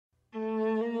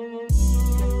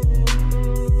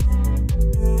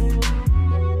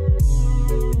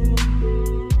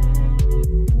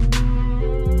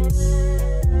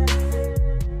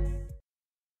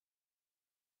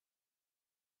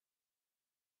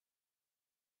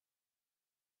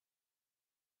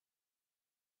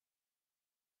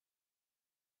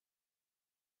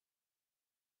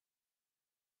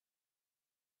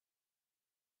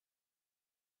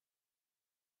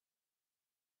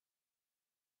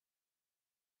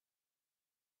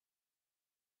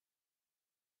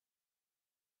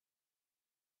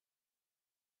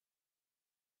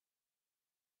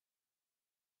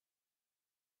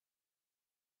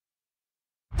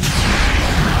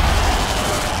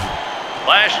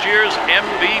last year's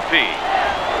MVP,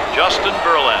 Justin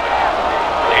Verlander.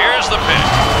 Here's the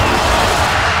pitch.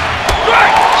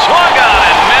 Strike! Swung on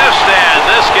and missed, and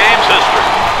this game's history.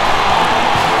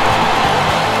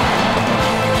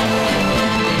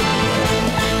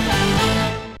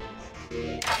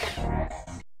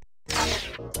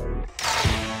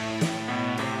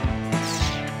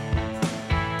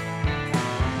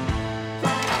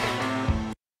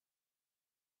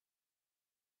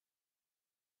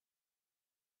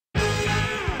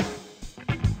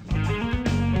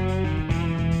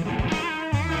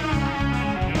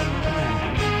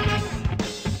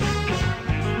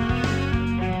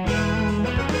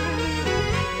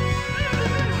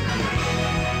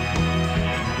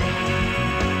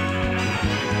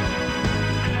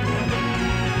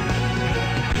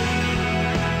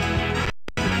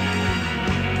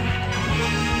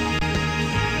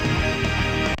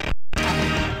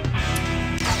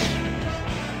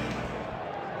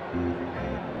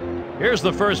 Here's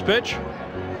the first pitch.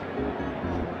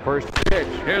 First pitch.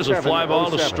 Here's a fly ball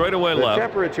to straightaway left. The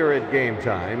temperature at game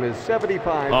time is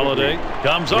 75 Holiday degrees.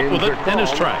 comes up with it in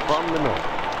his tracks. From the north.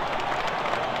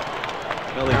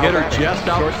 Well, the hitter just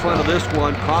out in front of this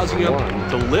one, causing him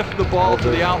to lift the ball to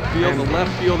the outfield. The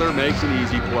left fielder makes an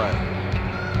easy play.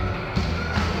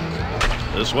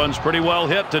 This one's pretty well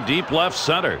hit to deep left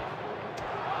center.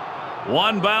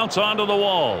 One bounce onto the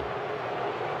wall.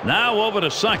 Now over to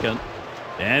second.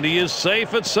 And he is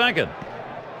safe at second.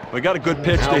 We got a good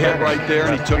pitch to hit right there,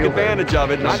 and he took advantage of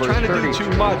it. Not trying to do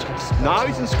too much. Now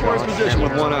he's in scoring position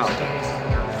with one out.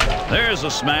 There's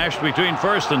a smash between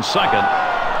first and second.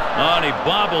 Oh, and he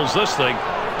bobbles this thing.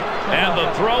 And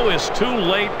the throw is too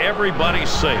late. Everybody's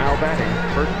safe. Now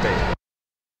batting, first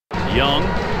base. Young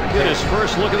get his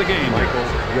first look at the game.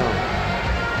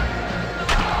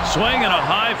 Swing and a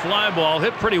high fly ball.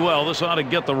 Hit pretty well. This ought to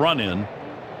get the run in.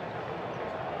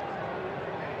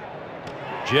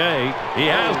 Jay, he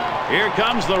has. Here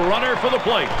comes the runner for the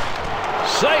plate.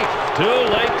 Safe. Too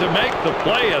late to make the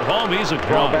play at home. He's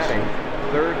across.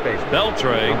 Third base.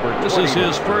 Beltre. This is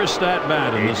his first at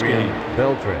bat in this game.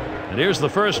 Beltre. And here's the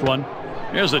first one.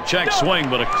 Here's a check swing,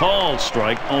 but a called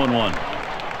strike. 0-1.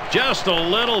 Just a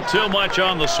little too much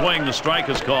on the swing. The strike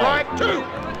is called.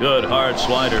 Good hard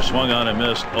slider swung on and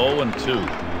missed. 0-2.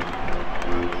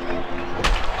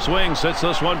 Swings hits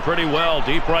this one pretty well.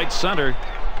 Deep right center.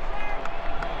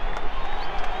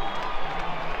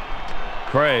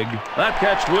 Craig. That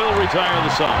catch will retire the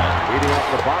side. Leading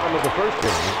off the bottom of the first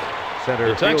inning, center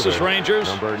the Texas fielder, Rangers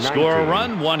score a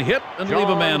run, one hit, and leave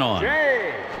a man on.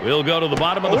 We'll go to the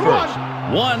bottom of the first.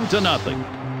 1-0.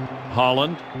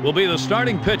 Holland will be the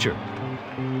starting pitcher.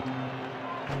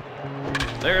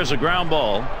 There's a ground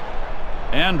ball.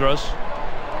 Andrus.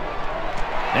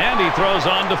 And he throws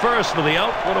on to first for the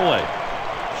out. Put away.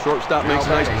 Shortstop makes a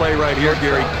nice play right here,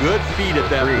 Gary. Good feet at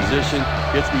that position.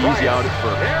 Gets the easy out at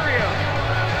first.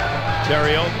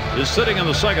 Terrio is sitting in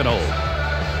the second hole.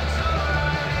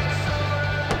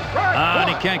 And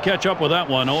he can't catch up with that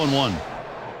one. 0-1.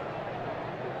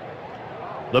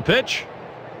 The pitch.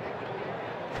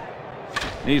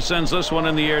 He sends this one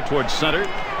in the air towards center.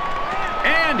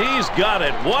 And he's got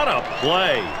it. What a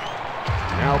play.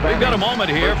 We've got a moment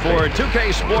here for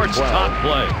 2K Sports top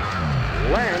play.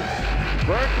 Lance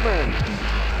Berkman.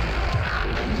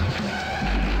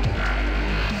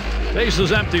 Base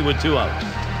is empty with 2 outs.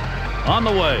 On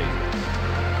the way.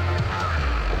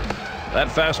 That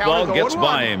fastball gets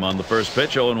by him on the first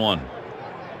pitch. 0-1.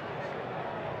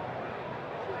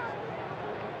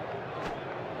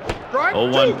 Strike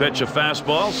 0-1 pitch, a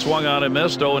fastball swung on and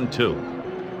missed. 0-2.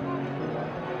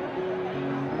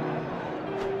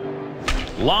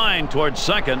 Line towards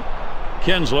second.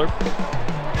 Kinsler.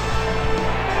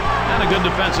 And a good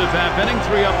defensive half inning.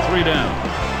 3 up, 3 down.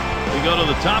 We go to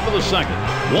the top of the second.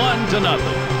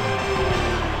 1-0.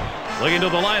 Looking to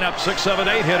the lineup, 6, 7,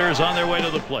 8 hitters on their way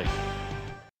to the plate.